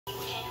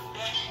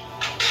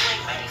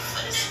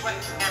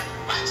Okay.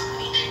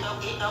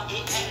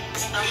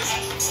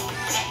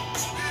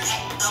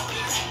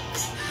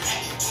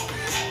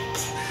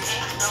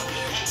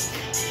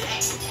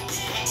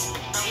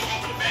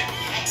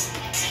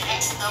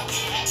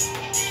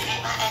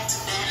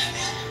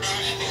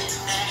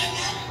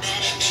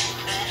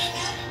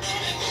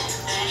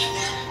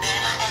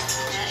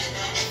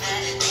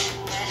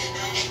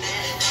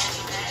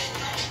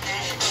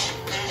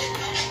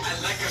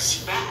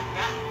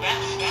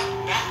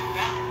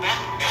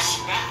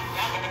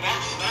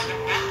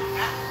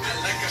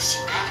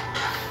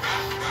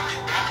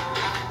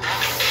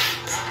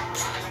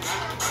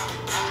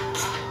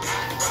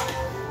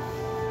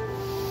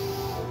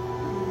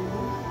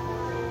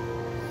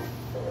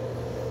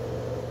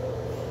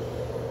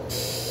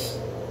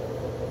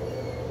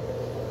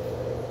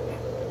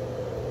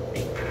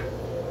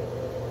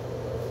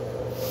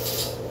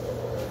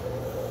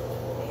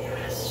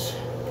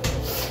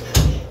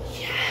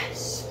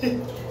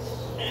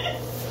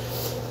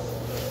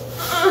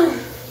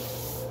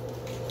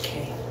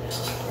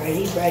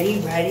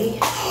 Ready?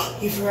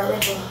 You forgot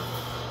Red Bull.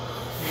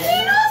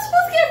 You're not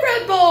supposed to get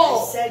Red Bull.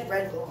 I said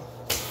Red Bull.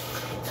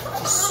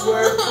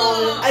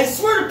 I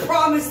swear to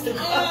promise to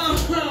God.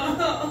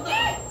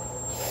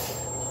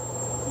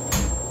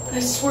 I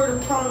swear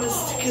to promise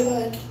to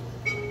God.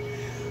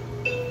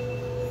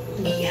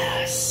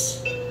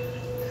 Yes.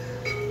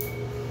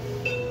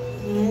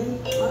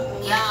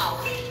 Yo,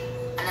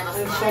 I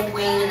never fuck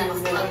weed, I never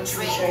fuck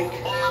drink.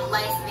 All my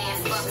life, man,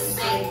 fuck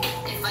steak.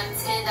 If I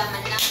did, I'ma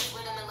not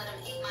with him and let him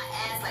eat my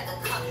ass like a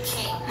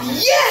cupcake.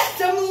 Yes!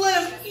 I'm gonna let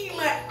him eat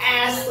my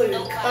ass like a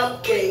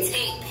cupcake.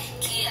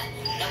 Yeah,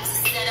 that was a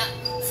setup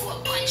for a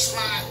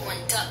punchline on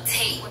duct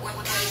tape. Wait,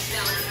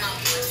 balance my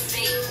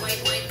fate.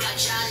 Wait, got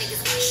y'all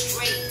niggas go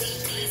straight.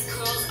 These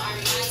girls are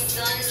my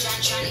sons,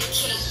 Johnny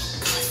Cake.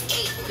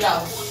 +8. Yo.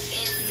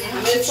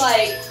 And it's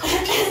like,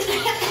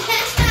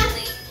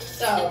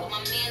 so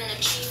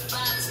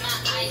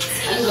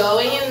I'm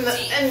going in the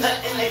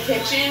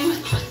kitchen,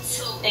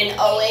 and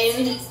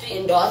Owen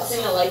and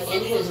Dawson are like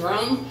in his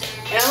room,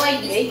 and I'm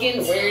like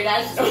making weird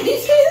ass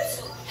noises.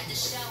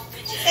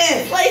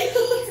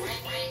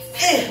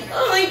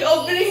 I'm like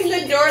opening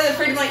the door of the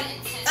fridge, I'm like,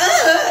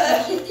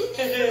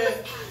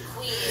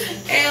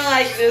 and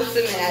like just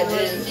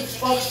imagine,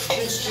 Fuck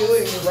is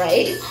doing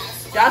right?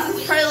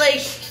 Dawson's probably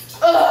like,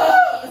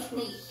 ugh.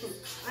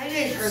 I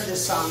didn't hear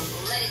this song.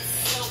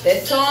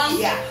 This song?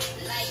 Yeah.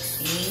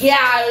 Yeah,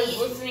 I was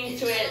listening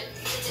to it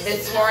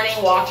this morning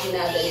watching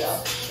that video.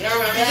 You don't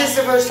remember Is this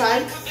that? the first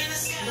time?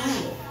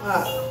 No.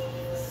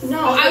 No,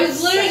 I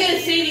was literally going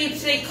to say to you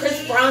today,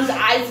 Chris Brown's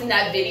eyes in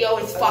that video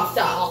is fucked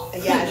up.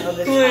 Yeah, I know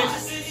this one.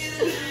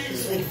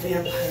 He's like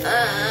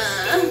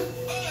vampire.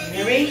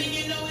 You hear me?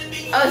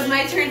 Oh, it's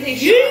my turn to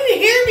take You didn't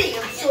even hear me.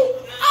 I'm so...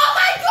 Oh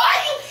my god,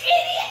 you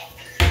idiot!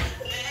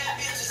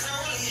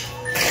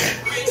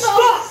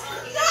 Stop!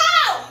 No!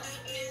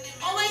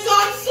 Oh my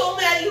god, I'm so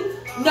mad at you.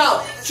 No,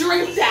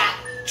 drink that.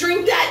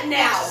 Drink that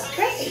now.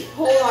 Okay.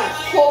 Hold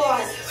on.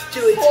 Let's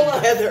do it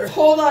together.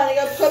 Hold on, I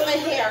gotta put my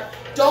hair.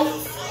 Don't,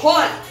 hold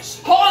on.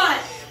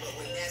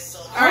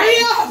 Hurry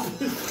up!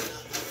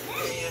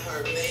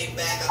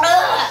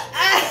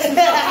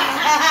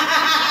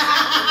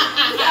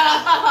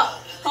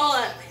 Hold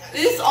on.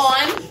 This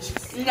on?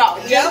 No.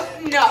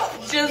 Yep. No.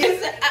 Just.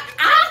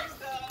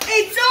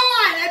 It's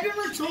on! I've been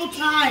this whole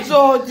time.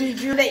 So, did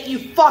you that you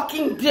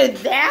fucking did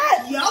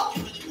that? Yup.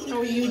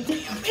 No, you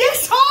did.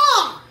 This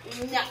song!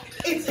 No.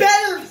 It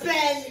better,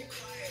 Ben.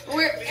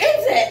 Where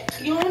is it?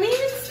 You don't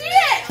even see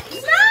it.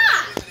 It's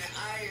not.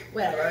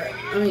 Whatever.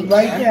 I mean,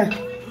 Right there.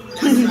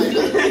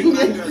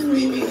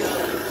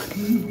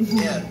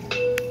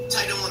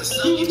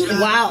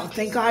 Wow,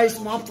 thank God I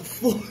just mopped the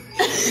floor.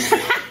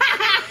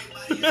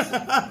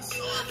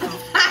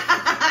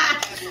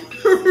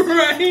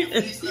 Right?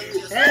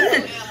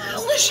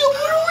 Alicia,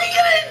 what are we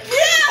gonna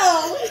do? No.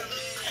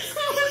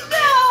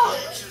 No.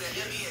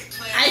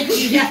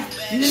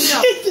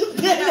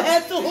 Ben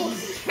Ethel.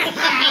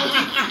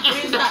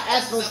 He's not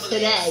Ethel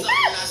today.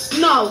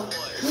 No.